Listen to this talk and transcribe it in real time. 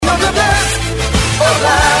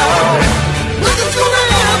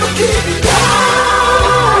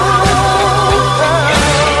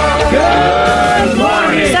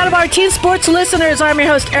sports listeners. I'm your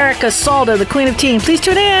host, Erica Salda, the Queen of Teen. Please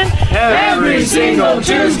tune in every single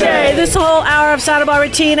Tuesday. This whole hour of Santa Barbara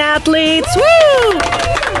teen athletes. Woo!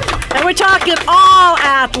 And we're talking all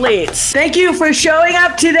athletes. Thank you for showing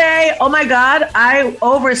up today. Oh my God, I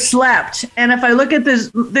overslept. And if I look at the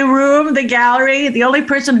room, the gallery, the only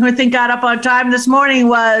person who I think got up on time this morning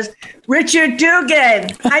was Richard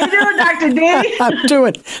Dugan. How you doing, Dr. D? I'm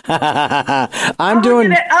doing. I'm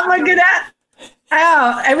looking at.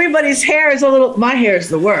 Oh, everybody's hair is my hair is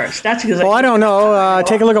the worst. That's because I don't know.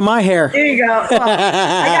 Take a look at my hair. There you go. Well,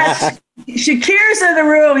 I got Shakir's in the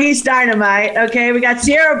room. He's dynamite. Okay, we got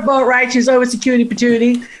Sierra Boatwright. She's always a cutie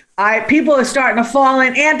patootie. All right, people are starting to fall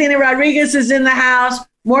in. Anthony Rodriguez is in the house.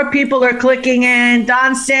 More people are clicking in.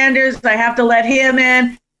 Don Sanders, I have to let him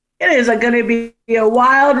in. It is going to be a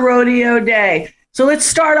wild rodeo day. So let's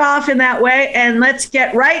start off in that way, and let's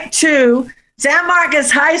get right to San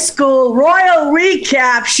Marcos High School Royal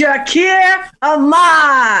Recap. Shakir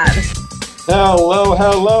Ahmad. Hello.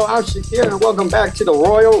 I'm Shakir, and welcome back to the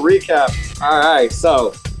Royal Recap. All right,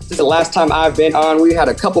 so this is the last time I've been on. We had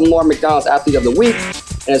a couple more McDonald's Athlete of the Week,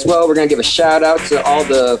 and as well, we're going to give a shout out to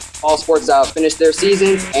all sports that have finished their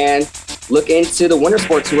seasons and look into the winter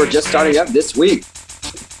sports who are just starting up this week.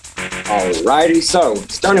 Alrighty, so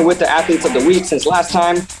starting with the Athletes of the Week, since last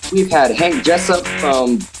time, we've had Hank Jessup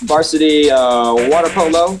from varsity water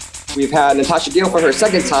polo. We've had Natasha Gill for her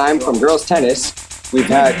second time from girls tennis. We've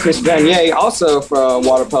had Chris Vanier also from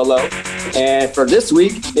water polo. And for this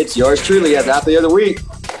week, it's yours truly as Athlete of the Week.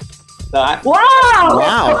 Wow!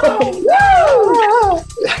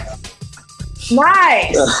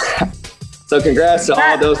 Nice! So congrats to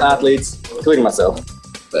all those athletes, including myself.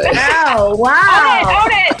 Wow!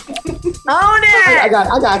 Own it! I got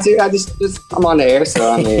to. I'm on the air,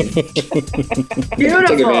 so I mean, beautiful.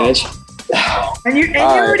 Take advantage. And you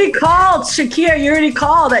already called, Shakir. You already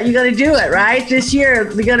called that you're going to do it, right? This year,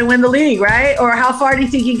 we're going to win the league, right? Or how far do you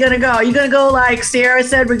think you're going to go? Are you going to go like Sierra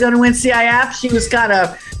said, we're going to win CIF? She was kind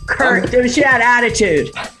of curt. She had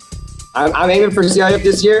attitude. I'm aiming for CIF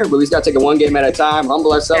this year, but we just got to take it one game at a time,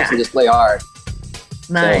 humble ourselves, and just play hard.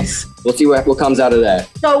 Nice. So we'll see what comes out of that.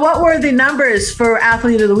 So what were the numbers for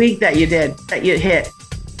Athlete of the Week that you hit?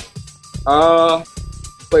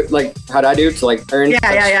 But like, how did I do to like earn?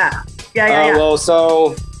 Yeah. Well,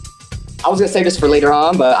 so I was gonna save this for later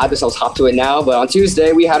on, but I'll hop to it now. But on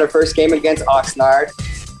Tuesday, we had our first game against Oxnard.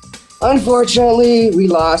 Unfortunately, we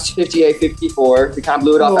lost 58-54. We kind of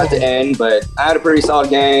blew it off at the end, but I had a pretty solid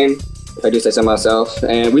game, if I do say so myself.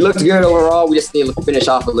 And we looked good overall. We just need to finish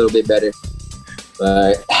off a little bit better.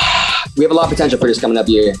 But we have a lot of potential for this coming up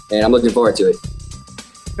year, and I'm looking forward to it.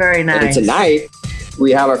 Very nice. And tonight,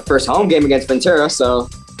 we have our first home game against Ventura, so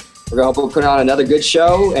we're going to put on another good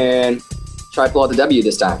show and try to pull out the W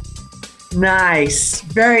this time. Nice.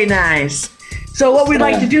 Very nice. So what we'd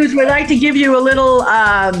like to do is we'd like to give you a little,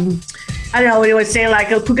 I don't know what you would say, like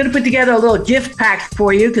we're going to put together a little gift pack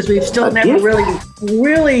for you because we've still never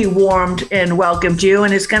really warmed and welcomed you,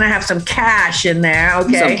 and it's going to have some cash in there,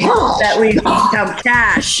 okay? That we some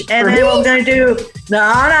cash. And then what we're going to do, no,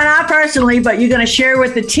 not personally, but you're going to share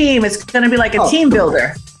with the team. It's going to be like a team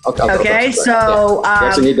builder. Okay. So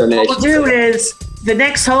what we'll do is the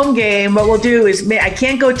next home game, what we'll do is, I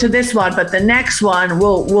can't go to this one, but the next one,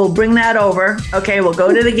 we'll bring that over. Okay, we'll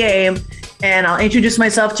go to the game. And I'll introduce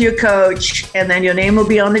myself to your coach, and then your name will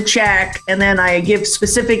be on the check. And then I give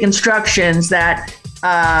specific instructions that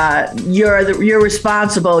you're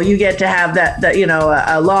responsible. You get to have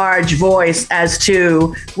a large voice as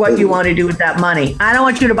to what you want to do with that money. I don't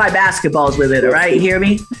want you to buy basketballs with it. All right, you hear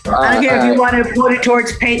me? I don't care if you want to put it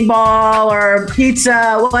towards paintball or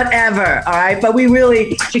pizza, whatever. All right, but we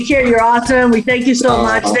really, Shakir, you're awesome. We thank you so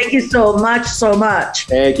much. Thank you so much.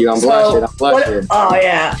 Thank you. I'm blushing. Oh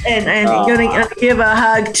yeah, and gonna give a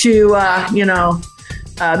hug to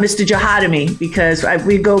Mr. Jahadami, because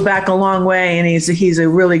we go back a long way, and he's a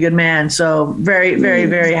really good man. So very, very,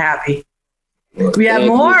 very happy. We have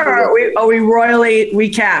more, or are we royally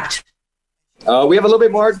recapped? We have a little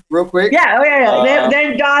bit more, real quick. Yeah.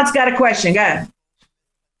 Then Don's got a question. Go ahead.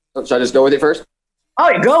 Should I just go with it first? Oh,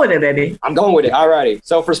 you go with it, baby. I'm going with it. All righty.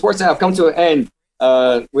 So for sports that have come to an end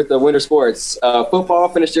with the winter sports, football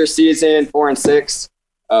finished their season 4-6.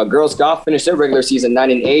 Girls golf finished their regular season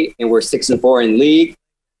 9-8, and we're 6-4 in league.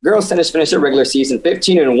 Girls tennis finished their regular season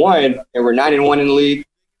 15-1, and we're 9-1 in league.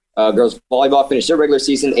 Girls volleyball finished their regular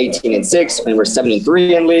season 18-6, and we're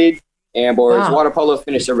 7-3 in league. And boys water polo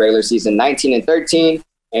finished their regular season 19-13,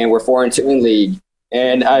 and we're 4-2 in league.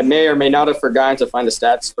 And I may or may not have forgotten to find the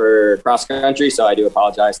stats for cross country, so I do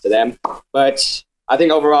apologize to them. But I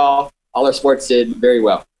think overall, all our sports did very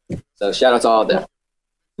well. So shout out to all of them.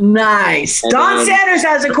 Nice. Don Sanders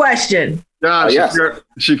has a question. Yes.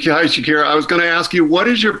 Shakir, hi, Shakir. I was going to ask you, what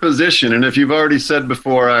is your position? And if you've already said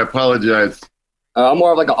before, I apologize. I'm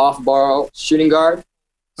more of like an off-ball shooting guard.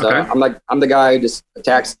 So Okay. I'm the guy who just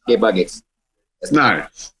attacks gay buckets.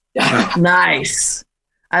 Nice. Nice.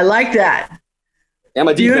 I like that. I'm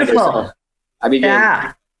a defender, Beautiful. so I mean,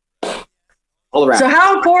 Yeah. all around. So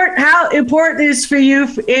how important is for you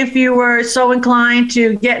if you were so inclined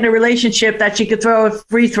to get in a relationship that you could throw a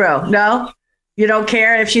free throw? No? You don't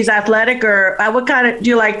care if she's athletic or what kind of, do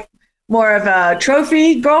you like more of a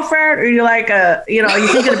trophy girlfriend or you like are you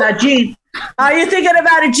thinking about Gene? Are you thinking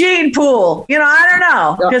about a gene pool? I don't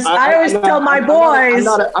know. Because I always tell my boys.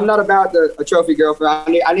 I'm not about a trophy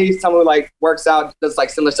girlfriend. I need someone who like works out, does like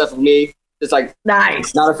similar stuff with me. Just like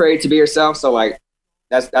nice. Not afraid to be yourself. So like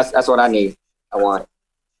that's what I need. I want.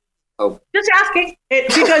 Oh. Just asking.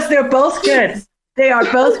 Because they're both good. They are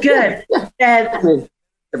both good. And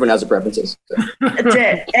everyone has their preferences. So. That's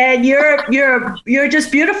it. And you're just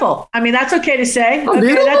beautiful. I mean, that's okay to say. I'm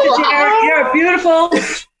beautiful. You're beautiful.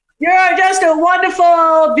 You're just a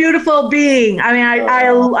wonderful, beautiful being. I mean,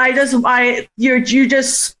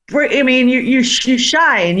 you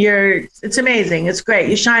shine. It's amazing. It's great.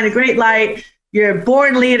 You shine a great light. You're a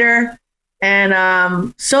born leader.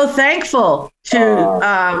 And so thankful to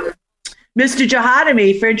Mr.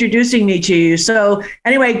 Jahadami for introducing me to you. So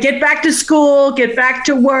anyway, get back to school, get back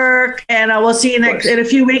to work, and we'll see you in a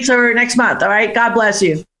few weeks or next month. All right. God bless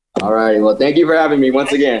you. All right. Well, thank you for having me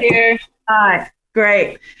once again. All right.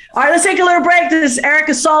 Great. All right, let's take a little break. This is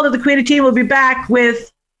Erica Salt of the Queen-of-Teen. We'll be back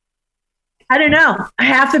with, I don't know,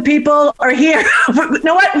 half the people are here. You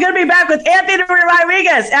know what? We're going to be back with Anthony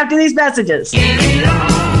Rodriguez after these messages. Get it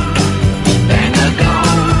on, bang a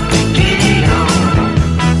gong, get it on.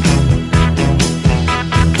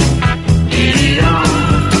 Get it on,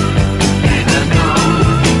 bang a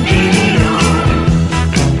gong, get it on.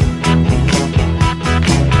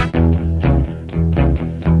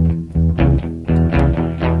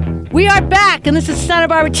 We are back, and this is Santa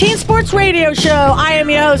Barbara Teen Sports Radio Show. I am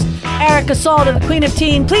your host, Erica Salt of the Queen of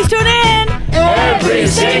Teen. Please tune in Every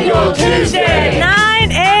single Tuesday.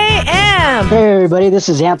 9 a.m. Hey everybody, this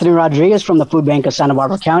is Anthony Rodriguez from the Food Bank of Santa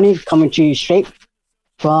Barbara County, coming to you straight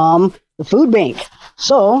from the food bank.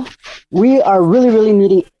 So we are really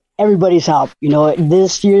needing everybody's help.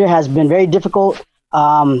 This year has been very difficult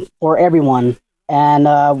for everyone, and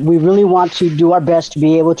we really want to do our best to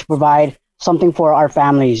be able to provide something for our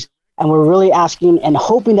families. And we're really asking and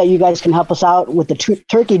hoping that you guys can help us out with the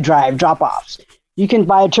turkey drive drop-offs. You can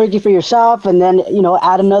buy a turkey for yourself and then,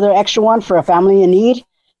 add another extra one for a family in need.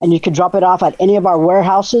 And you can drop it off at any of our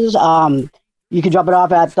warehouses. You can drop it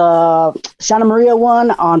off at the Santa Maria one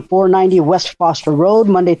on 490 West Foster Road,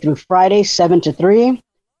 Monday through Friday, 7 to 3.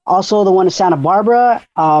 Also the one in Santa Barbara,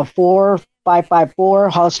 4554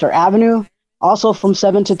 Hollister Avenue, also from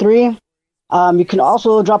 7 to 3. You can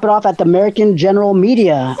also drop it off at the American General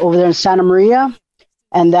Media over there in Santa Maria.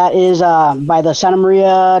 And that is by the Santa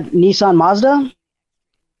Maria Nissan Mazda.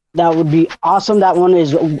 That would be awesome. That one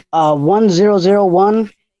is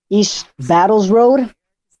 1001 East Battles Road.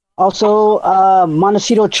 Also,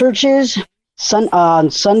 Montecito Churches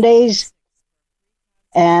on Sundays.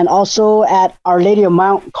 And also at Our Lady of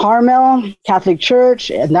Mount Carmel Catholic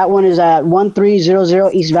Church. And that one is at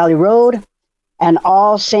 1300 East Valley Road. And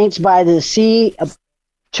All Saints by the Sea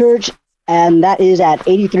Church, and that is at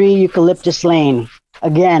 83 Eucalyptus Lane.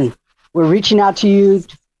 Again, we're reaching out to you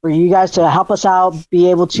for you guys to help us out, be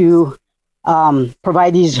able to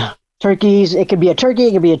provide these turkeys. It could be a turkey,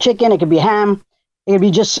 it could be a chicken, it could be ham. It could be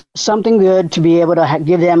just something good to be able to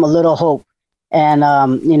give them a little hope. And,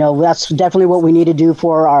 that's definitely what we need to do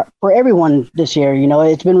for everyone this year.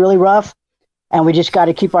 It's been really rough, and we just got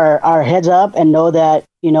to keep our heads up and know that,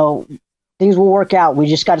 things will work out. We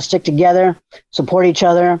just got to stick together, support each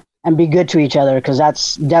other, and be good to each other, because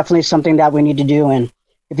that's definitely something that we need to do. And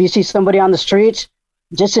if you see somebody on the streets,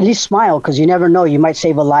 just at least smile, because you never know, you might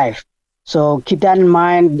save a life. So keep that in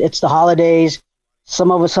mind. It's the holidays.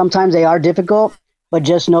 Sometimes they are difficult, but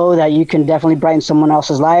just know that you can definitely brighten someone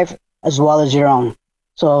else's life as well as your own.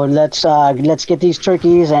 So let's get these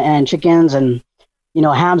turkeys and chickens and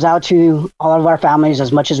hams out to all of our families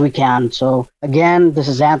as much as we can. So again, this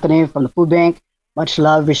is Anthony from the Food Bank. Much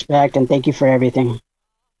love, respect, and thank you for everything.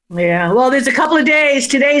 Yeah, well, there's a couple of days.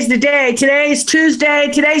 Today's the day. Today's Tuesday.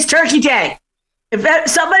 Today's Turkey Day. If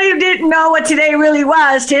somebody didn't know what today really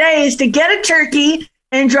was, today is to get a turkey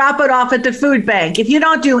and drop it off at the food bank. If you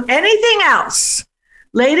don't do anything else,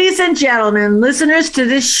 ladies and gentlemen, listeners to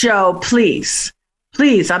this show, please,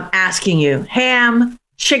 I'm asking you, ham,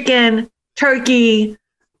 chicken, turkey,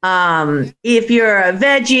 If you're a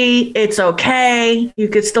veggie, it's okay. You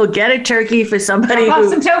could still get a turkey for somebody Drop off who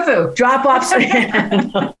some tofu. drop off some.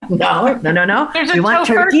 No. There's a We want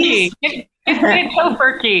turkeys. tofurkey. It's a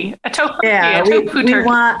tofurkey. A tofurkey. Yeah, a tofu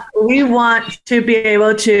turkey. we want to be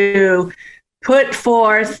able to put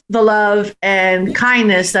forth the love and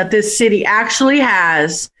kindness that this city actually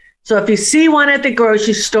has. So if you see one at the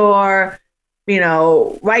grocery store,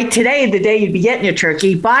 right today, the day you'd be getting your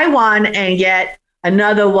turkey, buy one and get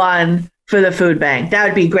another one for the food bank. That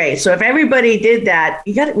would be great. So if everybody did that,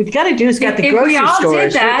 what we got to do is get the grocery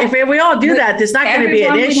stores. If we all do that, there's not going to be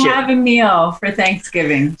an issue. Everyone would have a meal for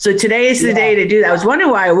Thanksgiving. So today is the day to do that. I was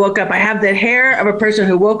wondering why I woke up. I have the hair of a person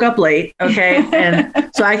who woke up late. Okay.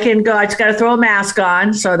 And so I can go, I just got to throw a mask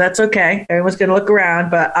on. So that's okay. Everyone's going to look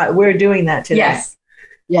around, but we're doing that today. Yes.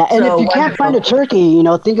 Yeah, and So if you can't find a turkey,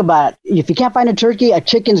 think about it. If you can't find a turkey, a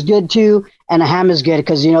chicken's good too, and a ham is good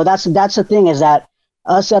because that's the thing is that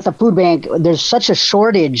us at the food bank, there's such a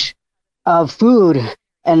shortage of food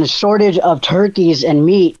and a shortage of turkeys and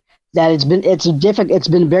meat that it's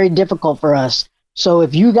been very difficult for us. So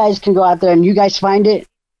if you guys can go out there and you guys find it,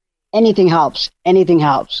 anything helps.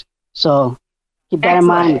 So keep that in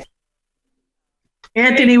mind.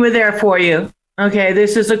 Anthony, we're there for you. Okay,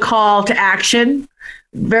 this is a call to action.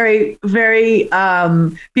 Very, very,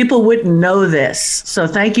 people wouldn't know this. So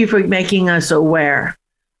thank you for making us aware.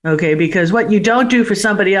 Okay, because what you don't do for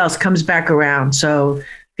somebody else comes back around. So if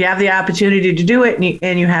you have the opportunity to do it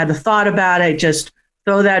and you had the thought about it, just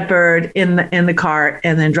throw that bird in the cart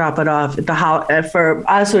and then drop it off at the for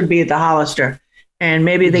us would be at the Hollister. And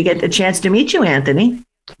maybe they get the chance to meet you, Anthony.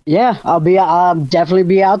 Yeah, I'll definitely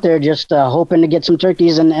be out there just hoping to get some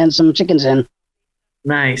turkeys and some chickens in.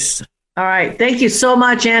 Nice. All right. Thank you so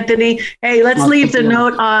much, Anthony. Hey, let's leave the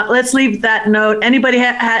note. Let's leave that note. Anybody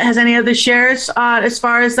has any other shares as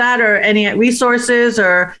far as that, or any resources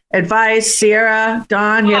or advice? Sierra,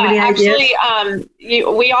 Dawn, you have any ideas? Actually,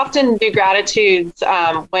 we often do gratitudes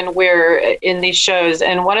when we're in these shows.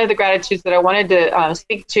 And one of the gratitudes that I wanted to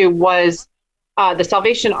speak to was the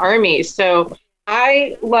Salvation Army. So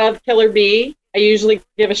I love Killer Bee. I usually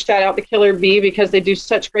give a shout out to Killer Bee because they do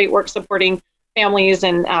such great work supporting families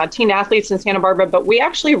and teen athletes in Santa Barbara, but we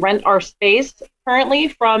actually rent our space currently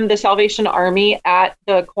from the Salvation Army at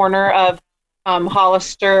the corner of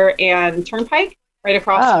Hollister and Turnpike, right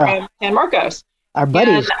across from San Marcos. Our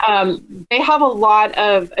buddies. And, they have a lot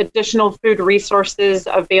of additional food resources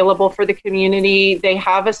available for the community. They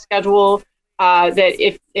have a schedule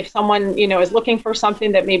that if someone is looking for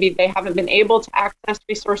something that maybe they haven't been able to access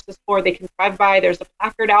resources for, they can drive by. There's a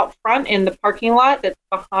placard out front in the parking lot that's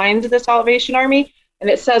behind the Salvation Army,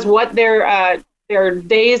 and it says what their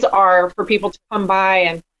days are for people to come by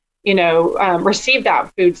and receive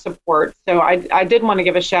that food support. So I did want to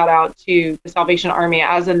give a shout out to the Salvation Army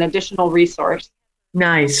as an additional resource.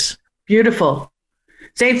 Nice, beautiful.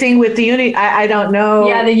 Same thing with the Unity. I don't know.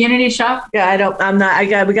 Yeah, the Unity shop. Yeah,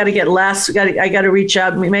 we got to get Les. I got to reach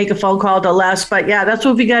out, make a phone call to Les. But yeah, that's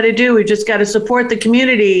what we got to do. We just got to support the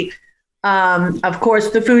community. Of course,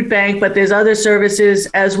 the food bank, but there's other services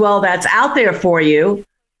as well that's out there for you.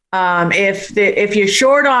 If you're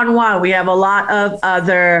short on one, we have a lot of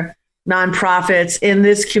other nonprofits in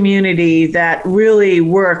this community that really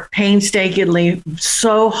work painstakingly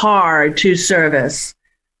so hard to service.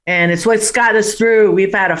 And it's what's got us through.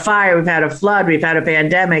 We've had a fire, we've had a flood, we've had a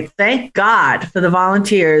pandemic. Thank God for the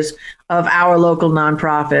volunteers of our local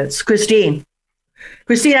nonprofits. Kristine,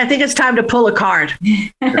 I think it's time to pull a card.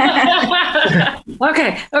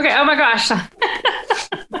 Okay. Oh my gosh.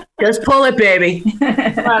 Just pull it, baby.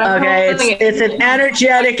 Okay, it's an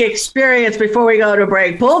energetic experience before we go to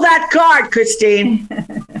break. Pull that card, Kristine.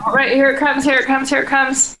 All right, here it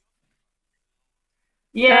comes.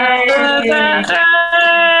 Yay!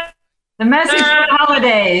 The message for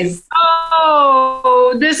holidays.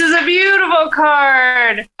 Oh, this is a beautiful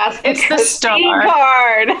card. It's the star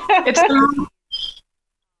card. It's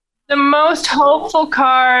the most hopeful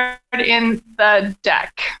card in the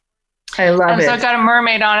deck. I love it. So I've got a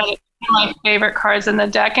mermaid on it. It's one of my favorite cards in the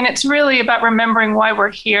deck. And it's really about remembering why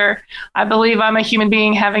we're here. I believe I'm a human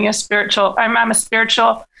being having a spiritual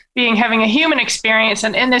being having a human experience,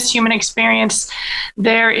 and in this human experience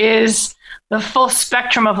there is the full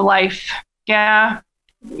spectrum of life.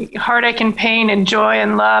 Heartache and pain and joy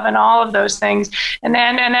and love and all of those things, and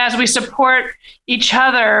as we support each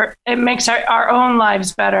other, it makes our own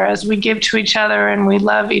lives better as we give to each other and we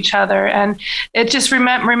love each other, and it just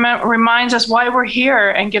reminds us why we're here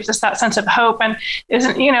and gives us that sense of hope. And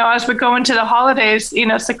as we go into the holidays,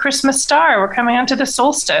 it's the Christmas star. We're coming onto the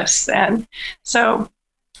solstice, and so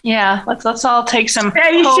Yeah, let's all take some.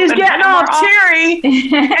 Hey, hope she's and getting all teary.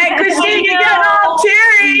 Hey, Kristine, you're getting all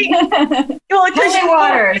teary. Well, Holy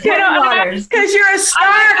waters. Holy waters. Because you're a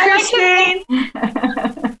star, Kristine.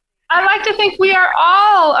 I like to think we are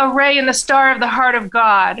all a ray in the star of the heart of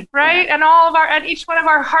God, right? And and each one of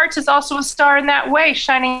our hearts is also a star in that way,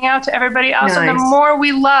 shining out to everybody else. And the Nice. more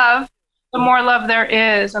we love, the more love there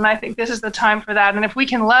is. And I think this is the time for that. And if we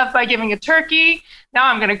can love by giving a turkey, now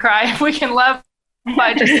I'm going to cry. If we can love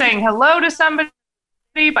by just saying hello to somebody,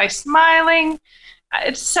 by smiling,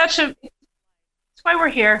 it's why we're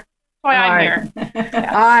here. That's why I'm here.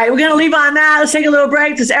 All right, we're going to leave on that. Let's take a little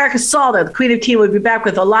break. This is Erica Salda, the Queen of Teen. We'll be back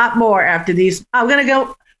with a lot more after these.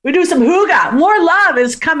 We do some hygge. More love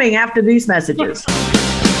is coming after these messages.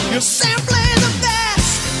 You're simply the best.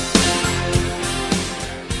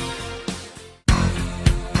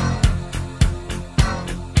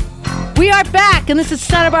 We are back, and this is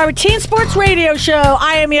Santa Barbara Teen Sports Radio Show.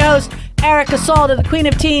 I am your host, Erica Salda, the Queen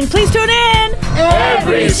of Teen. Please tune in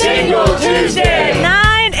Every single Tuesday.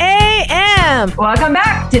 9 a.m. Welcome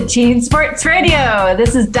back to Teen Sports Radio.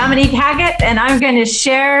 This is Dominique Hackett, and I'm going to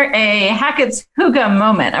share a Hackett's hygge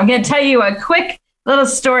moment. I'm going to tell you a quick little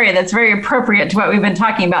story that's very appropriate to what we've been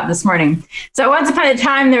talking about this morning. So once upon a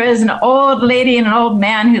time, there was an old lady and an old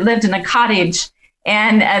man who lived in a cottage,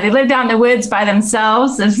 and they lived out in the woods by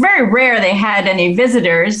themselves. It's very rare they had any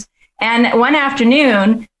visitors. And one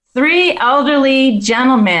afternoon, 3 elderly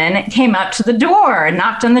gentlemen came up to the door,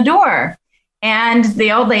 knocked on the door. And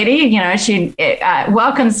the old lady, she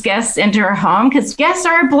welcomes guests into her home because guests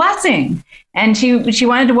are a blessing. And she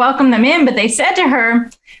wanted to welcome them in, but they said to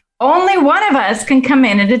her, only one of us can come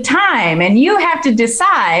in at a time. And you have to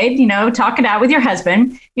decide, talk it out with your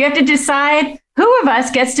husband. You have to decide who of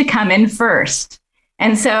us gets to come in first.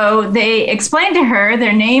 And so they explained to her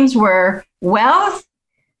their names were Wealth,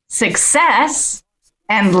 Success,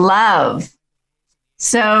 and Love.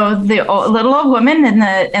 So the little old woman and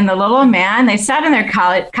the little old man, they sat on their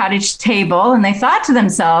cottage table and they thought to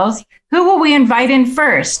themselves, who will we invite in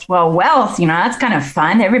first? Well, Wealth, that's kind of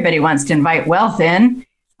fun. Everybody wants to invite Wealth in.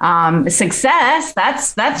 Success,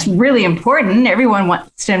 that's really important. Everyone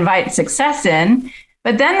wants to invite Success in.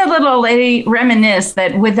 But then the little old lady reminisced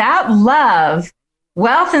that without love,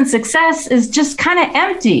 Wealth and Success is just kind of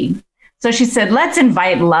empty. So she said, let's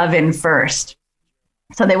invite Love in first.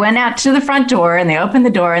 So they went out to the front door and they opened the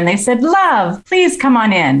door and they said, Love, please come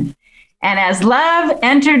on in. And as Love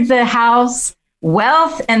entered the house,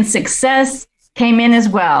 Wealth and Success came in as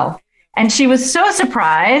well. And she was so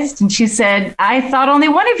surprised. And she said, I thought only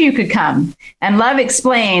one of you could come. And Love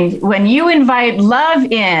explained, when you invite Love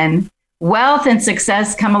in, Wealth and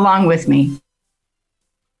Success come along with me.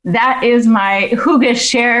 That is my hygge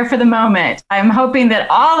share for the moment. I'm hoping that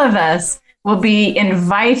all of us will be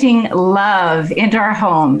inviting love into our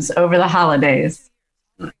homes over the holidays.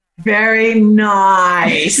 Very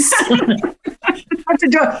nice.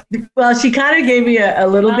 Well, she kind of gave me a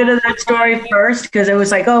little bit of that story first because it was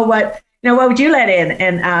like, oh, what would you let in?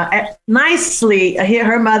 And nicely,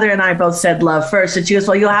 her mother and I both said love first. And she goes,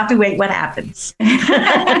 well, you'll have to wait what happens.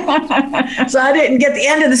 So I didn't get the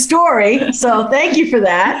end of the story. So thank you for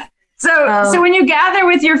that. So when you gather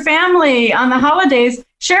with your family on the holidays,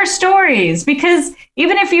 share stories, because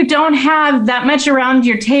even if you don't have that much around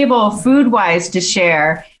your table food-wise to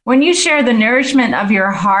share, when you share the nourishment of your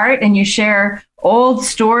heart and you share old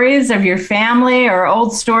stories of your family or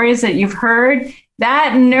old stories that you've heard,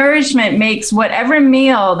 that nourishment makes whatever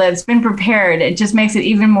meal that's been prepared, it just makes it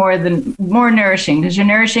even more nourishing because you're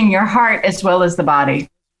nourishing your heart as well as the body.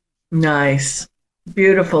 Nice.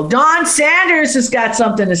 Beautiful. Don Sanders has got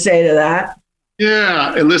something to say to that.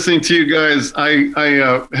 Yeah, and listening to you guys, I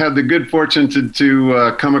had the good fortune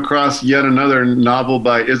to come across yet another novel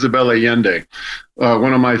by Isabel Allende,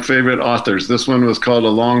 one of my favorite authors. This one was called A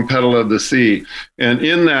Long Petal of the Sea. And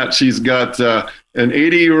in that, she's got an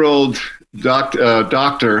 80-year-old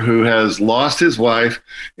doctor who has lost his wife,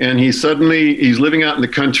 and he's living out in the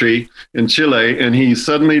country in Chile, and he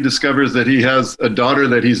suddenly discovers that he has a daughter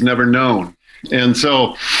that he's never known. And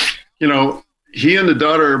so, he and the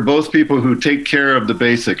daughter are both people who take care of the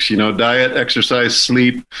basics, diet, exercise,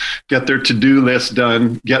 sleep, get their to-do list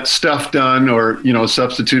done, get stuff done, or,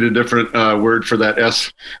 substitute a different word for that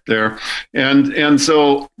S there. And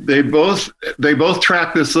so they both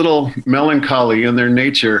track this little melancholy in their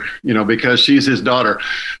nature, because she's his daughter,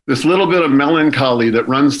 this little bit of melancholy that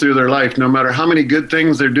runs through their life, no matter how many good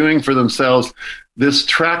things they're doing for themselves. This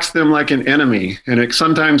tracks them like an enemy, and it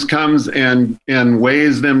sometimes comes and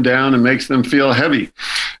weighs them down and makes them feel heavy.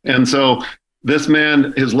 And so this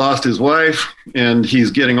man has lost his wife, and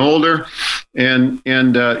he's getting older, And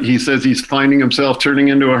he says he's finding himself turning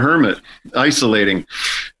into a hermit, isolating.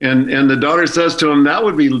 And the daughter says to him, that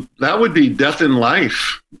would be death in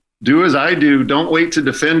life. Do as I do. Don't wait to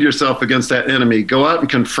defend yourself against that enemy. Go out and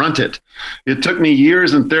confront it. It took me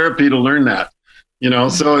years in therapy to learn that,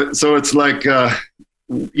 so it's like,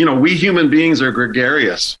 we human beings are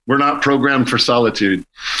gregarious. We're not programmed for solitude,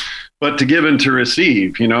 but to give and to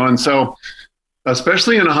receive, and so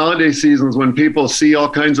especially in the holiday seasons when people see all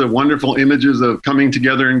kinds of wonderful images of coming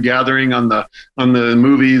together and gathering on the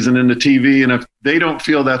movies and in the TV, and if they don't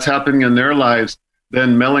feel that's happening in their lives,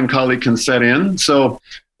 then melancholy can set in. So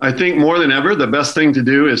I think more than ever, the best thing to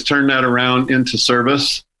do is turn that around into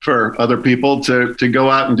service for other people, to go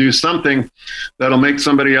out and do something that'll make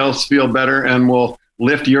somebody else feel better and will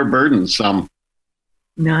lift your burden some.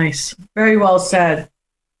 Nice. Very well said.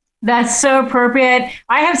 That's so appropriate.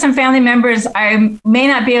 I have some family members I may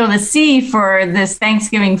not be able to see for this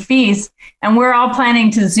Thanksgiving feast, and we're all planning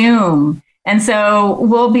to Zoom. And so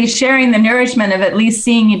we'll be sharing the nourishment of at least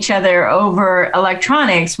seeing each other over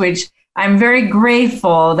electronics, which I'm very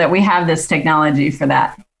grateful that we have this technology for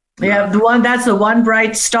that. Yeah, that's the one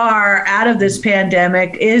bright star out of this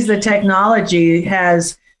pandemic is the technology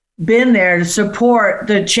has been there to support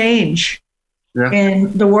the change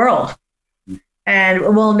in the world, and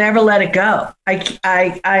we'll never let it go.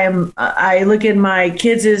 I look at my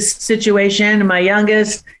kids' situation. My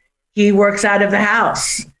youngest, he works out of the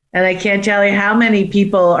house, and I can't tell you how many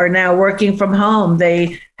people are now working from home.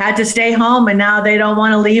 They had to stay home, and now they don't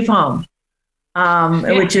want to leave home.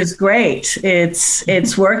 Which is great.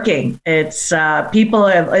 It's working. It's people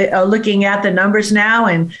are looking at the numbers now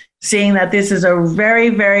and seeing that this is a very,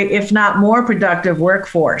 very, if not more productive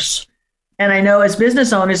workforce. And I know as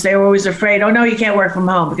business owners, they were always afraid, oh no, you can't work from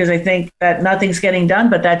home, because I think that nothing's getting done,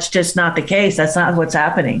 but that's just not the case. That's not what's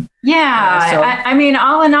happening. Yeah. I mean,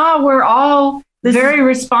 all in all, we're all very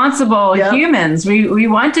responsible humans. We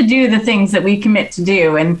want to do the things that we commit to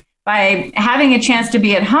do. And by having a chance to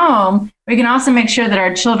be at home, we can also make sure that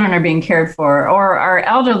our children are being cared for, or our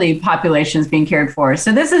elderly population is being cared for.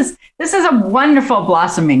 So this is a wonderful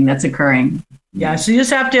blossoming that's occurring. Yeah. So you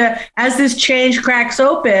just have to, as this change cracks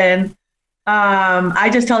open, I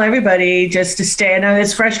just tell everybody just to stay. I know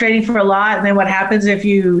it's frustrating for a lot. And then what happens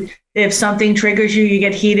if something triggers you, you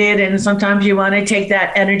get heated, and sometimes you want to take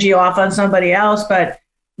that energy off on somebody else. But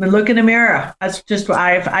look in the mirror. That's just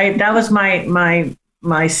that was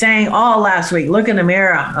my saying all last week. Look in the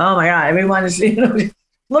mirror. Oh my God, everyone is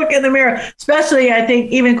look in the mirror. Especially, I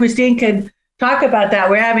think even Kristine can talk about that.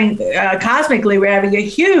 We're having cosmically, we're having a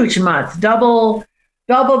huge month, double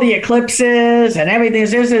the eclipses and everything.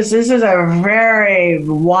 This is a very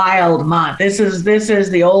wild month. This is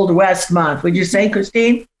the Old West month. Would you say,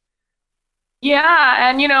 Kristine? Yeah,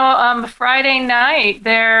 and Friday night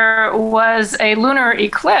there was a lunar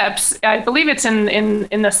eclipse. I believe it's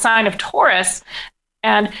in the sign of Taurus.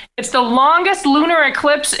 And it's the longest lunar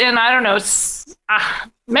eclipse in, I don't know,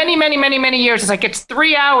 many years. It's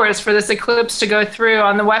 3 hours for this eclipse to go through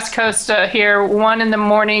on the West Coast here, 1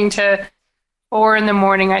 a.m. to 4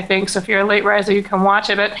 a.m, I think. So if you're a late riser, you can watch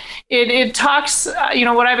it. But it talks,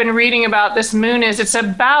 what I've been reading about this moon is it's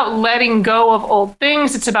about letting go of old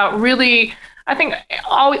things. It's about really, I think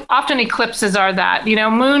often eclipses are that,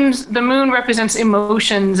 the moon represents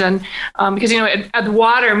emotions, and because, the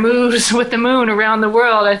water moves with the moon around the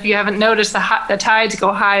world. If you haven't noticed, the tides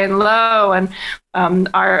go high and low, and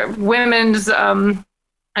our women's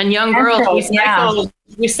and young girls,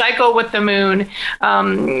 we cycle with the moon,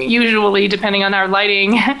 usually depending on our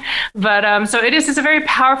lighting. But so it's a very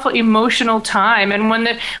powerful emotional time. And when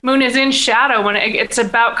the moon is in shadow, when it's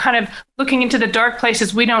about kind of looking into the dark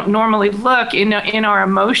places we don't normally look in our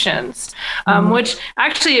emotions, which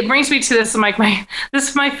actually it brings me to this, this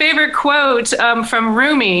is my favorite quote from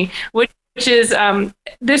Rumi, which is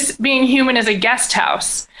this being human is a guest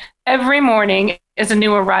house. Every morning is a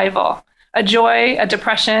new arrival. A joy, a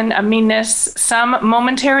depression, a meanness, some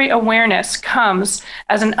momentary awareness comes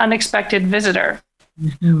as an unexpected visitor.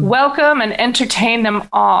 Mm-hmm. Welcome and entertain them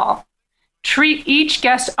all. Treat each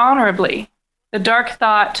guest honorably. The dark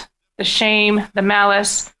thought, the shame, the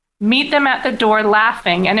malice, meet them at the door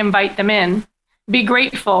laughing and invite them in. Be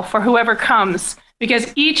grateful for whoever comes,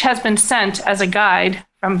 because each has been sent as a guide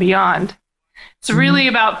from beyond. It's really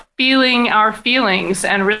about feeling our feelings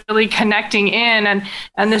and really connecting in, and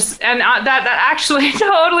that actually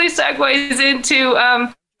totally segues into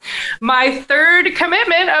my third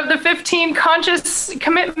commitment of the 15 conscious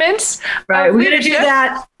commitments. Right, we're gonna do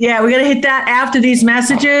that. Yeah, we're gonna hit that after these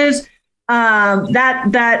messages.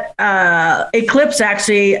 that eclipse,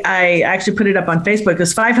 actually, I actually put it up on Facebook,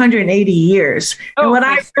 is 580 years. And what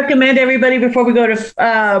I recommend everybody before we go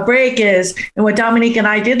to break is, and what Dominique and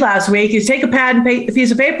I did last week, is take a pad and a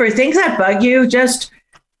piece of paper, things that bug you, just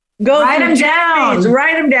go Write them down.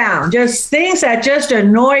 Write them down. Just things that just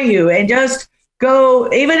annoy you, and just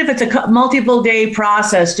go, even if it's a multiple day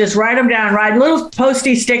process, just write them down, write little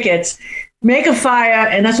posty stickets. Make a fire,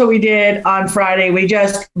 and that's what we did on Friday. We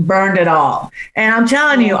just burned it all. And I'm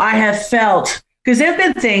telling you, I have felt, because there have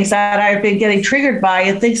been things that I've been getting triggered by,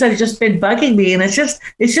 and things that have just been bugging me, and it's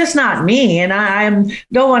just not me. And I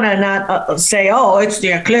don't want to not say, oh, it's the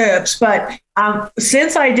eclipse, but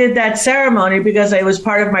since I did that ceremony, because it was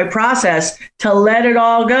part of my process to let it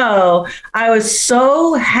all go, I was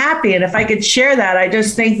so happy. And if I could share that, I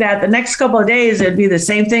just think that the next couple of days, it'd be the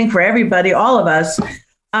same thing for everybody, all of us.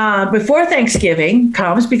 Before Thanksgiving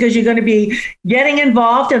comes, because you're going to be getting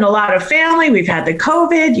involved in a lot of family. We've had the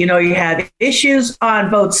COVID, you had issues on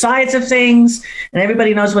both sides of things, and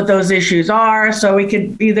everybody knows what those issues are. So we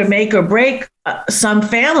could either make or break some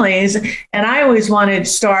families. And I always wanted to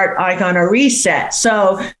start like on a reset.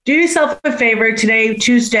 So do yourself a favor today,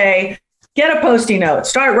 Tuesday. Get a Post-it note,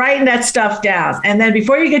 start writing that stuff down. And then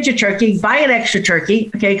before you get your turkey, buy an extra turkey,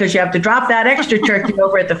 okay? Because you have to drop that extra turkey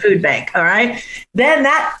over at the food bank, all right? Then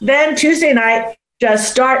Tuesday night, just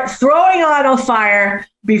start throwing on a fire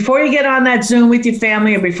before you get on that Zoom with your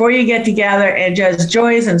family, or before you get together, and just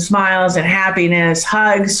joys and smiles and happiness,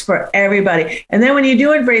 hugs for everybody. And then when you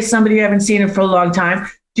do embrace somebody you haven't seen for a long time,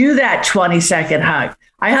 do that 20-second hug.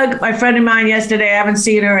 I hugged my friend of mine yesterday. I haven't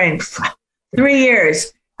seen her in 3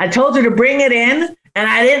 years. I told her to bring it in, and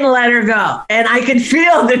I didn't let her go. And I could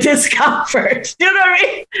feel the discomfort. You know what I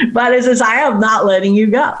mean? But it says, I am not letting you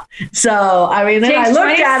go. So, then I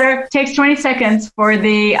looked at her. Takes 20 seconds for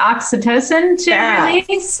the oxytocin to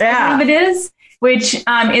release, I believe it is, which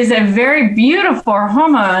is a very beautiful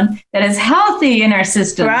hormone that is healthy in our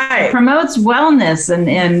system. Right. It promotes wellness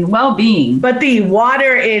and well-being. But the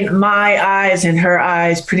water in my eyes and her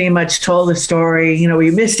eyes pretty much told the story. We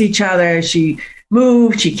missed each other. She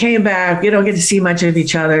moved, she came back. You don't get to see much of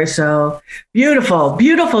each other. So beautiful,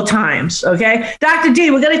 beautiful times. Okay. Dr.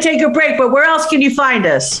 D, we're going to take a break, but where else can you find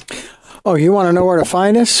us? Oh, you want to know where to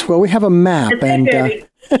find us? Well, we have a map, and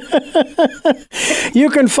you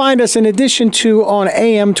can find us, in addition to on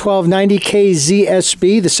AM 1290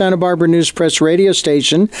 KZSB, the Santa Barbara News Press radio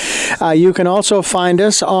station. You can also find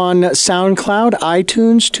us on SoundCloud,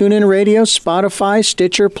 iTunes, TuneIn Radio, Spotify,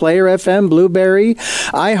 Stitcher, Player FM, Blueberry,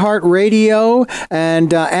 iHeartRadio,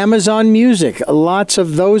 and Amazon Music. Lots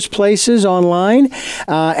of those places online,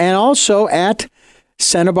 and also at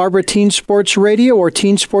Santa Barbara Teen Sports Radio or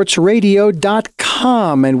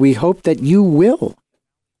teensportsradio.com, and we hope that you will.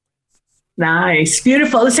 Nice.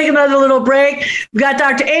 Beautiful. Let's take another little break. We've got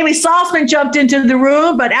Dr. Amy Saltzman jumped into the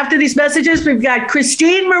room, but after these messages, we've got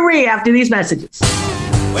Kristine Marie after these messages.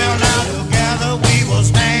 Well, now together we will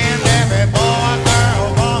stand, every boy,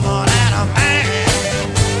 girl, woman, and a man.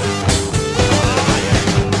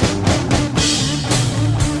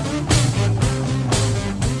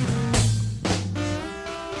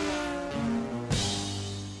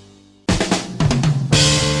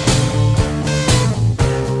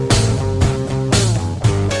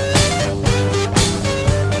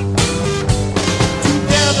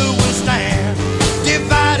 Together we'll stand,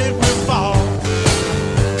 divided we'll fall.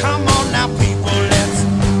 Come on now, people, let's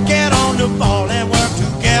get on the ball and work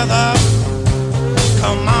together.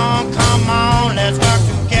 Come on, let's work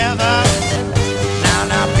together.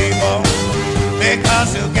 Now, people,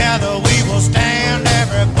 because together we will stand,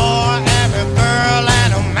 every boy, every girl,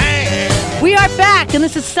 and a man. We are back, and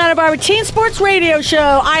this is Santa Barbara Teen Sports Radio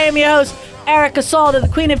Show. I am your host, Erica Salda, the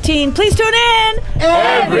Queen of Teen. Please tune in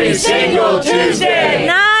Every single Tuesday.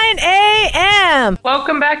 9 a.m.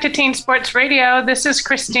 Welcome back to Teen Sports Radio. This is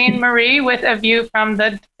Kristine Marie with A View from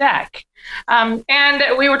the Deck. And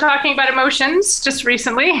we were talking about emotions just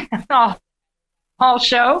recently, all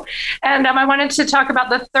show. And I wanted to talk about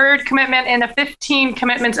the third commitment in the 15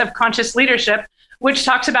 commitments of conscious leadership, which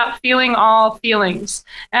talks about feeling all feelings.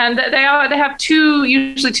 And they have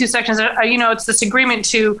usually two sections. It's this agreement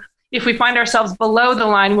to, if we find ourselves below the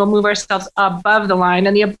line, we'll move ourselves above the line.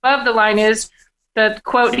 And the above the line is, the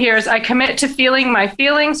quote here is, I commit to feeling my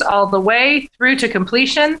feelings all the way through to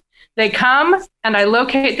completion. They come and I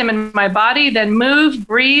locate them in my body, then move,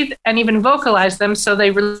 breathe, and even vocalize them so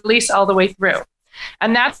they release all the way through.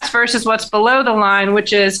 And that's versus what's below the line,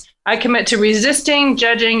 which is, I commit to resisting,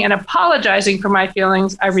 judging, and apologizing for my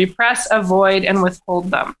feelings. I repress, avoid, and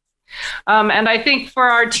withhold them. And I think for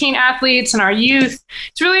our teen athletes and our youth,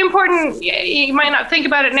 it's really important. You might not think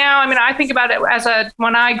about it now. I mean, I think about it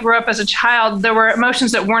when I grew up as a child, there were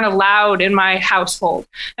emotions that weren't allowed in my household.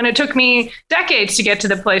 And it took me decades to get to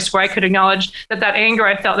the place where I could acknowledge that anger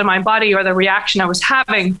I felt in my body or the reaction I was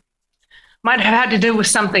having might have had to do with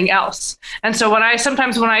something else. And so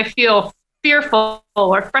sometimes when I feel fearful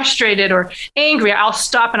or frustrated or angry, I'll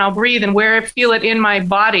stop and I'll breathe and feel it in my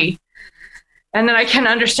body. And then I can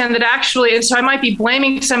understand that actually, and so I might be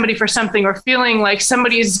blaming somebody for something or feeling like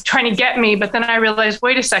somebody's trying to get me, but then I realize,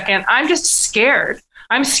 wait a second, I'm just scared.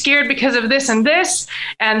 I'm scared because of this, and this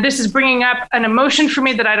is bringing up an emotion for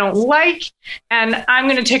me that I don't like, and I'm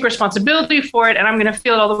going to take responsibility for it, and I'm going to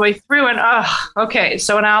feel it all the way through, and okay,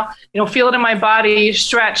 so now, feel it in my body,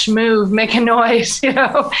 stretch, move, make a noise,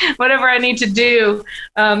 whatever I need to do.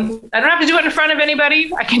 I don't have to do it in front of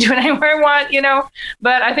anybody. I can do it anywhere I want,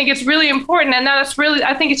 but I think it's really important, and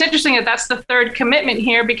I think it's interesting that that's the third commitment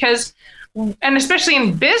here, because, and especially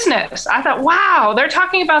in business, I thought, wow, they're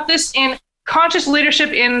talking about this in conscious leadership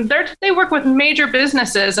they work with major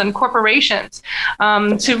businesses and corporations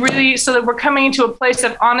so that we're coming into a place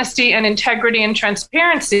of honesty and integrity and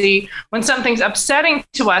transparency when something's upsetting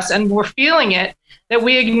to us and we're feeling it, that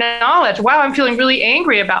we acknowledge, wow, I'm feeling really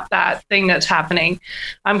angry about that thing that's happening.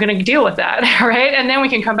 I'm going to deal with that, right? And then we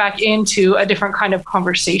can come back into a different kind of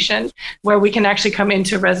conversation where we can actually come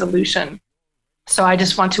into resolution. So I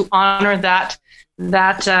just want to honor that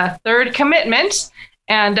third commitment.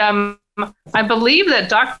 And I believe that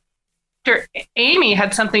Dr. Amy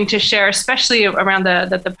had something to share, especially around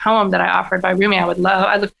the poem that I offered by Rumi.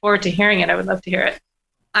 I look forward to hearing it. I would love to hear it.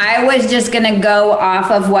 I was just going to go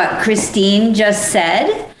off of what Kristine just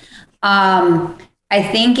said. I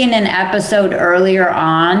think in an episode earlier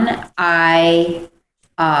on, I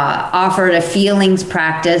offered a feelings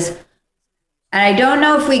practice. And I don't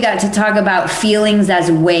know if we got to talk about feelings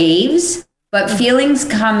as waves. But feelings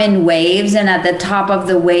come in waves, and at the top of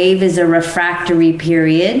the wave is a refractory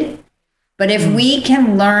period. But if we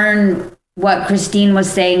can learn what Kristine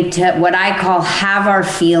was saying, to what I call have our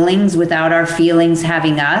feelings without our feelings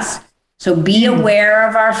having us. So be aware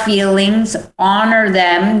of our feelings, honor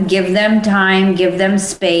them, give them time, give them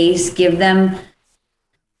space, give them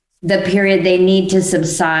the period they need to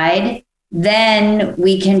subside. Then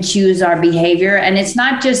we can choose our behavior. And it's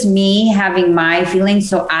not just me having my feelings.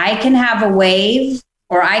 So I can have a wave,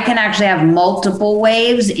 or I can actually have multiple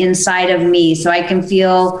waves inside of me. So I can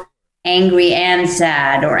feel angry and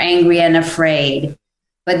sad, or angry and afraid.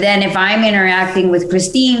 But then if I'm interacting with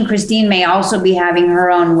Kristine may also be having her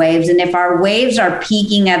own waves. And if our waves are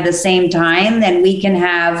peaking at the same time, then we can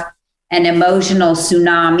have an emotional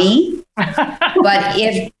tsunami. But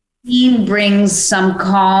if Kristine brings some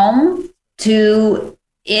calm to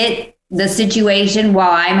the situation while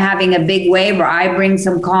I'm having a big wave, or I bring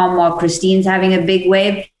some calm while Kristine's having a big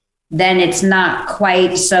wave, then it's not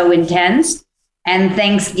quite so intense. And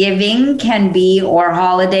Thanksgiving can be, or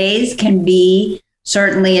holidays can be,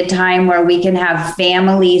 certainly a time where we can have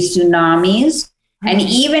family tsunamis. And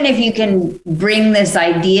even if you can bring this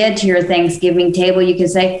idea to your Thanksgiving table, you can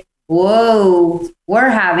say, whoa, we're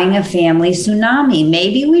having a family tsunami.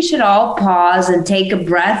 Maybe we should all pause and take a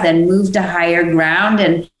breath and move to higher ground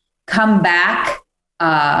and come back.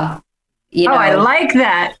 I like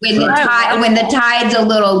that. When the tide's a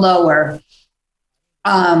little lower.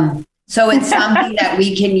 So it's something that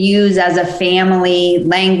we can use as a family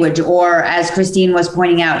language, or as Kristine was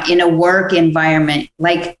pointing out, in a work environment.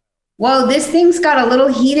 Like, whoa, this thing's got a little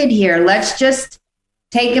heated here. Let's just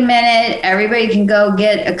take a minute. Everybody can go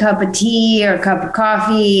get a cup of tea or a cup of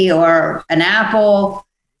coffee or an apple,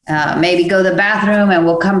 maybe go to the bathroom, and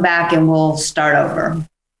we'll come back and we'll start over.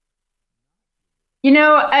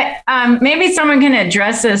 Maybe someone can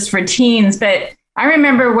address this for teens, but I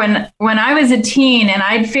remember when I was a teen and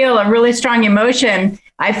I'd feel a really strong emotion,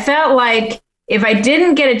 I felt like if I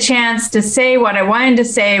didn't get a chance to say what I wanted to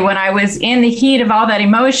say when I was in the heat of all that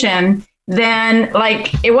emotion, then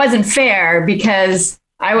it wasn't fair, because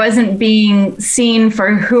I wasn't being seen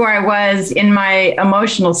for who I was in my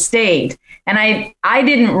emotional state. And I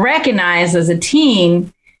didn't recognize as a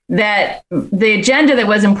teen that the agenda that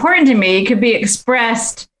was important to me could be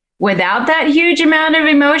expressed without that huge amount of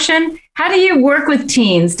emotion. How do you work with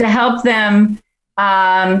teens to help them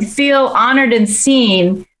feel honored and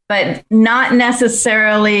seen, but not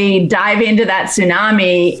necessarily dive into that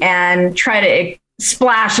tsunami and try to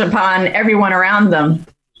splash upon everyone around them?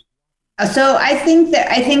 So I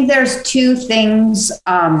think there's two things.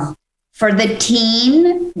 For the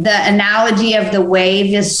teen, the analogy of the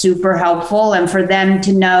wave is super helpful, and for them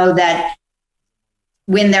to know that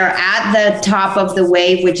when they're at the top of the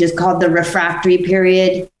wave, which is called the refractory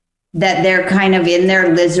period, that they're kind of in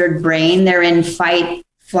their lizard brain. They're in fight,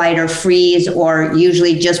 flight, or freeze, or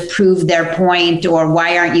usually just prove their point, or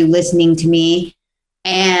why aren't you listening to me?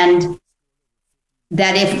 And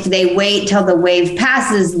that if they wait till the wave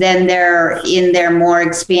passes, then they're in their more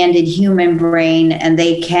expanded human brain and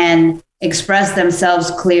they can express themselves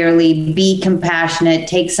clearly, be compassionate,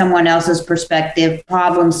 take someone else's perspective,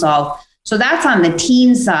 problem solve. So that's on the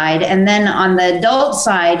teen side. And then on the adult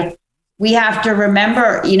side, we have to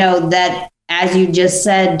remember, that as you just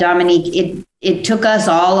said, Dominique, it took us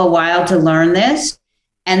all a while to learn this.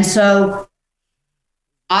 And so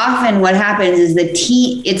often what happens is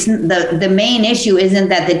the main issue isn't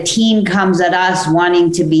that the teen comes at us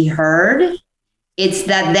wanting to be heard. It's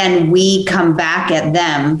that then we come back at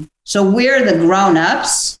them. So we're the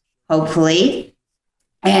grown-ups, hopefully,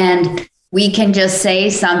 and we can just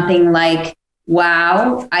say something like,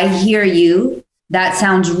 wow, I hear you. That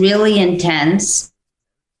sounds really intense.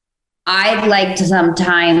 I'd like some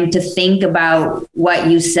time to think about what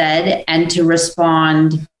you said and to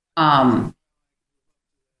respond. I'm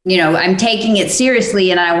taking it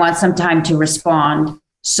seriously and I want some time to respond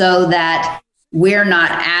so that we're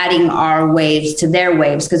not adding our waves to their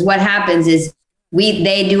waves. Because what happens is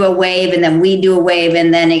they do a wave and then we do a wave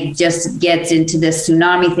and then it just gets into this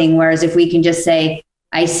tsunami thing. Whereas if we can just say,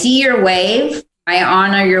 I see your wave, I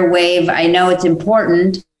honor your wave, I know it's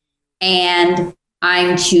important, and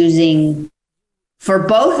I'm choosing for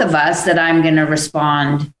both of us that I'm going to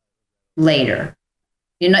respond later.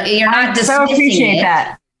 You're not dismissing so appreciate it.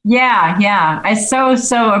 that. Yeah. I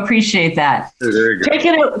so appreciate that.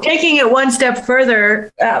 Taking it one step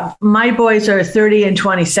further, my boys are 30 and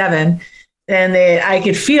 27, and I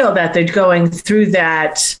could feel that they're going through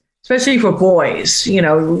that, especially for boys,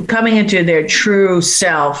 coming into their true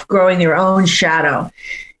self, growing their own shadow.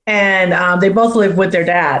 And they both live with their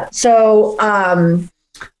dad. So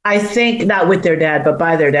I think not with their dad, but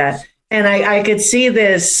by their dad. And I could see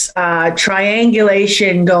this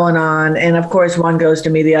triangulation going on. And of course, one goes to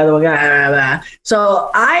me, the other one. Blah, blah, blah.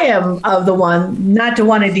 So I am of the one not to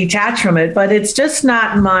want to detach from it, but it's just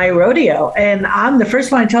not my rodeo. And I'm the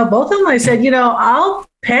first one to tell both of them. I said, I'll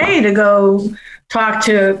pay to go talk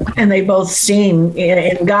to, and they both seen,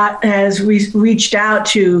 and God has reached out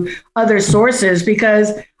to other sources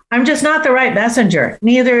because I'm just not the right messenger.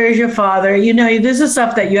 Neither is your father. This is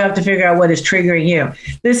stuff that you have to figure out what is triggering you.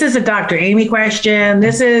 This is a Dr. Amy question.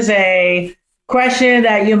 This is a question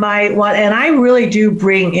that you might want. And I really do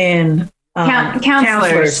bring in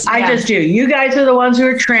counselors. Yeah. I just do. You guys are the ones who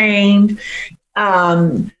are trained.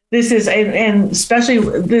 This is, and especially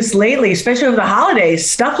this lately, especially over the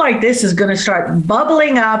holidays, stuff like this is going to start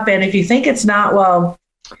bubbling up. And if you think it's not, well,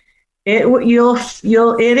 it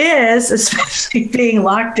is, especially being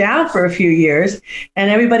locked down for a few years, and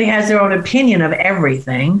everybody has their own opinion of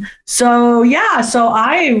everything. So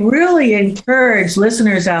I really encourage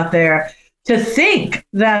listeners out there to think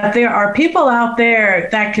that there are people out there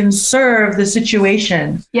that can serve the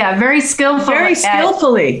situation. Yeah, very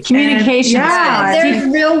skillfully. Communication.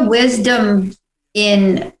 There's real wisdom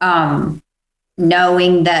in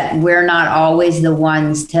knowing that we're not always the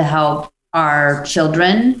ones to help our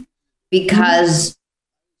children because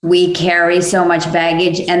we carry so much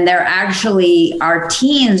baggage, and our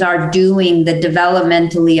teens are doing the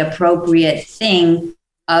developmentally appropriate thing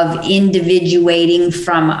of individuating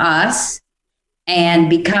from us and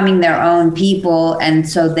becoming their own people. And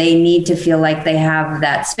so they need to feel like they have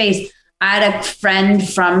that space. I had a friend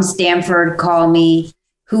from Stanford call me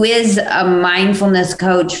who is a mindfulness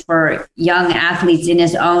coach for young athletes in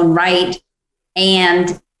his own right.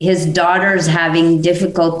 And his daughter's having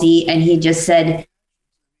difficulty. And he just said,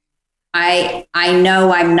 I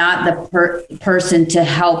know I'm not the person to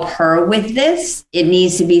help her with this. It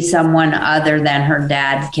needs to be someone other than her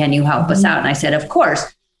dad. Can you help us out? And I said, of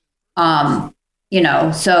course. So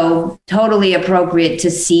totally appropriate to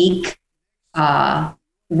seek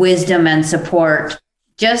wisdom and support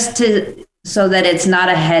so that it's not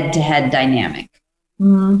a head-to-head dynamic.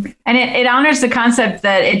 And it honors the concept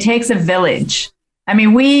that it takes a village. I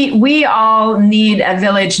mean, we all need a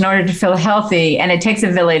village in order to feel healthy, and it takes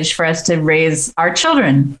a village for us to raise our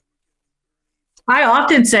children. I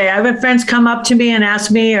often say, I've had friends come up to me and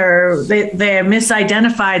ask me, or they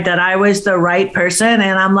misidentified that I was the right person.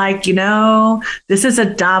 And I'm like, this is a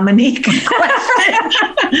Dominique question.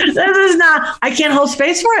 This is not, I can't hold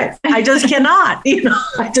space for it. I just cannot,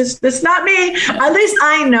 it's not me. At least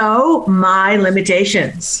I know my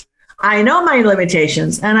limitations.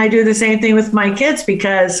 And I do the same thing with my kids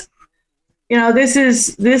because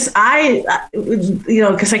because I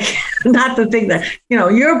can't, not the thing that,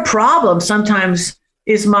 your problem sometimes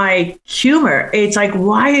is my humor. It's like,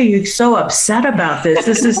 why are you so upset about this?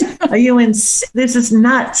 This is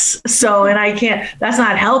nuts. So, and I can't, that's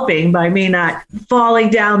not helping by me not falling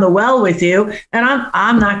down the well with you. And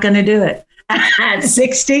I'm not going to do it. At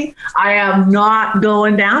 60, I am not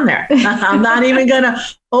going down there. I'm not even going to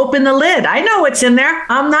open the lid. I know what's in there.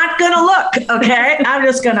 I'm not going to look. Okay. I'm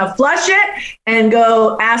just going to flush it and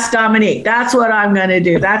go ask Dominique. That's what I'm going to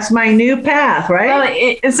do. That's my new path,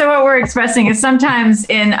 right? Well, so what we're expressing is sometimes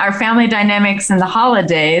in our family dynamics and the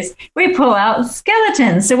holidays, we pull out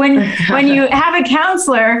skeletons. So when you have a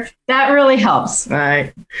counselor, that really helps.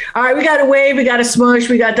 Right. All right. We got a wave. We got a smush.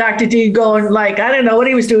 We got Dr. D going like, I don't know what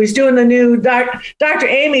he was doing. He's doing the new Dr.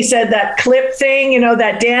 Amy said that clip thing,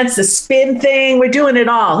 that dance, the spin thing. We're doing it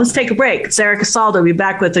all. Let's take a break. It's Erica Saldo. We'll be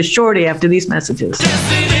back with a shorty after these messages.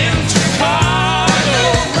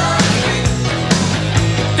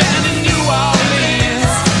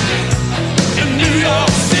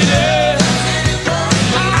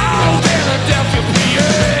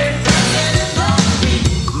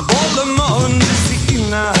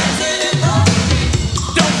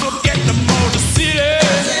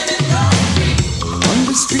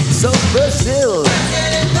 Brazil.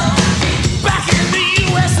 Back in the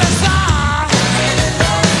USSR.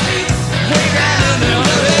 Way down in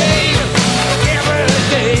LA. Every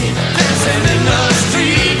day dancing in the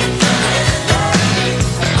street.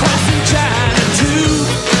 Crossing China too.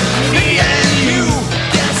 Me and you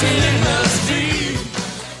dancing in the street.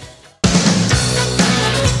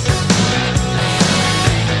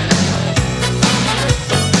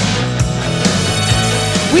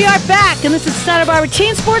 We are back, and this is Santa Barbara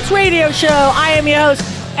Teen Sports Radio Show. I am your host,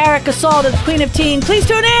 Erica Saldo, the Queen of Teen. Please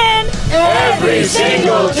tune in every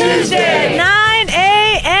single Tuesday at 9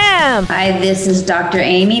 a.m. Hi, this is Dr.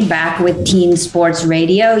 Amy back with Teen Sports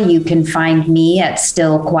Radio. You can find me at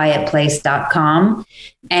stillquietplace.com.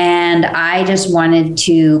 And I just wanted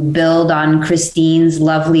to build on Kristine's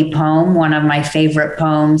lovely poem, one of my favorite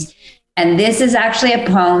poems. And this is actually a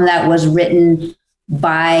poem that was written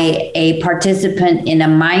by a participant in a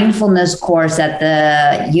mindfulness course at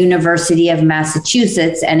the University of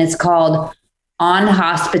Massachusetts, and it's called On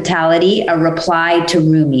Hospitality, a Reply to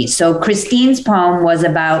Rumi. So Kristine's poem was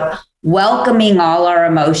about welcoming all our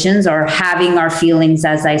emotions or having our feelings,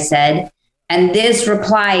 as I said. And this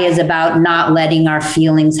reply is about not letting our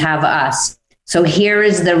feelings have us. So here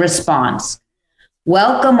is the response.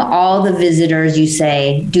 Welcome all the visitors, you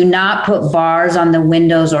say. Do not put bars on the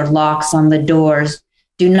windows or locks on the doors.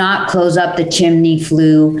 Do not close up the chimney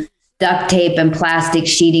flue. Duct tape and plastic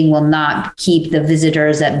sheeting will not keep the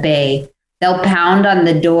visitors at bay. They'll pound on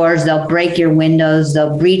the doors. They'll break your windows.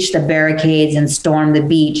 They'll breach the barricades and storm the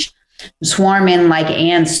beach. Swarm in like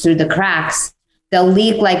ants through the cracks. They'll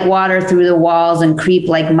leak like water through the walls and creep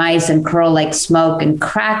like mice and curl like smoke and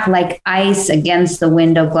crack like ice against the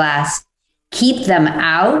window glass. Keep them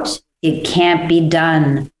out. It can't be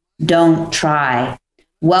done. Don't try.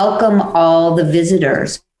 Welcome all the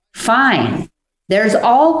visitors. Fine. There's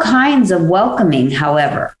all kinds of welcoming,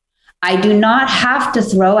 however. I do not have to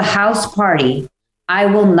throw a house party. I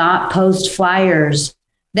will not post flyers.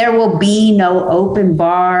 There will be no open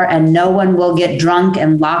bar and no one will get drunk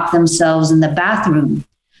and lock themselves in the bathroom.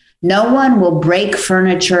 No one will break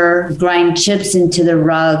furniture, grind chips into the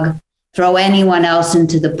rug, throw anyone else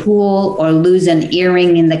into the pool, or lose an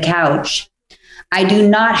earring in the couch. I do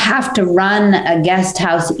not have to run a guest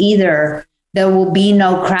house either. There will be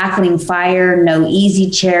no crackling fire, no easy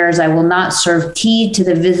chairs. I will not serve tea to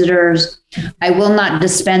the visitors. I will not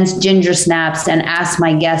dispense ginger snaps and ask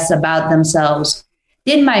my guests about themselves.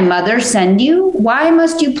 Did my mother send you? Why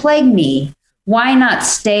must you plague me? Why not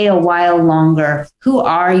stay a while longer? Who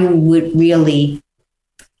are you really?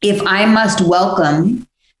 If I must welcome,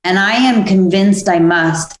 and I am convinced I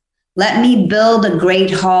must, let me build a great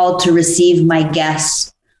hall to receive my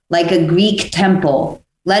guests, like a Greek temple.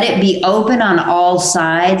 Let it be open on all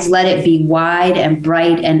sides. Let it be wide and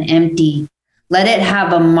bright and empty. Let it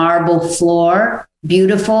have a marble floor,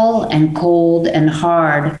 beautiful and cold and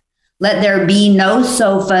hard. Let there be no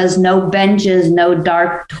sofas, no benches, no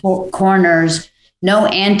dark corners, no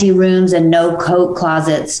anterooms and no coat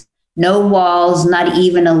closets, no walls, not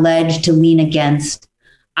even a ledge to lean against.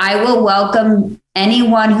 I will welcome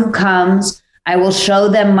anyone who comes. I will show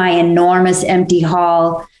them my enormous empty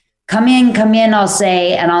hall. Come in, I'll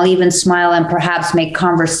say, and I'll even smile and perhaps make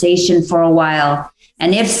conversation for a while.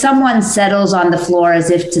 And if someone settles on the floor as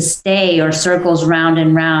if to stay or circles round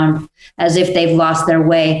and round as if they've lost their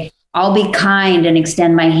way, I'll be kind and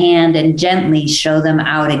extend my hand and gently show them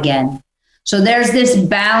out again. So there's this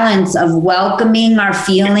balance of welcoming our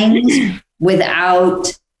feelings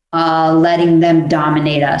without letting them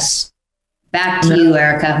dominate us. Back to you,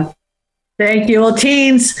 Erica. Thank you. Well,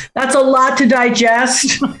 teens, that's a lot to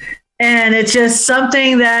digest. And it's just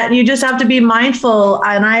something that you just have to be mindful.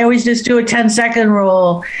 And I always just do a 10-second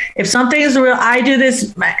rule. If something is real, I do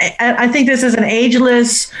this. I think this is an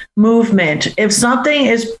ageless movement. If something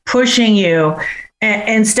is pushing you,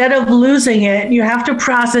 instead of losing it, you have to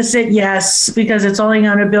process it, yes, because it's only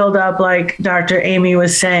going to build up, like Dr. Amy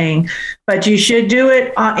was saying. But you should do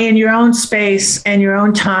it in your own space and your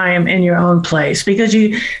own time and your own place, because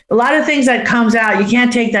a lot of things that comes out, you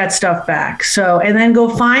can't take that stuff back. So, and then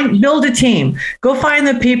build a team. Go find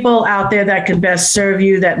the people out there that can best serve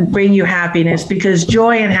you, that bring you happiness, because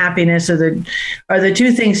joy and happiness are the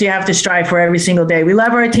two things you have to strive for every single day. We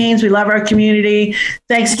love our teens. We love our community.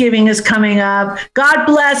 Thanksgiving is coming up. God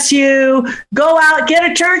bless you. Go out, get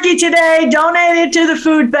a turkey today. Donate it to the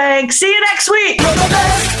food bank. See you next week.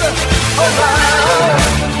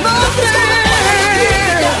 Nothing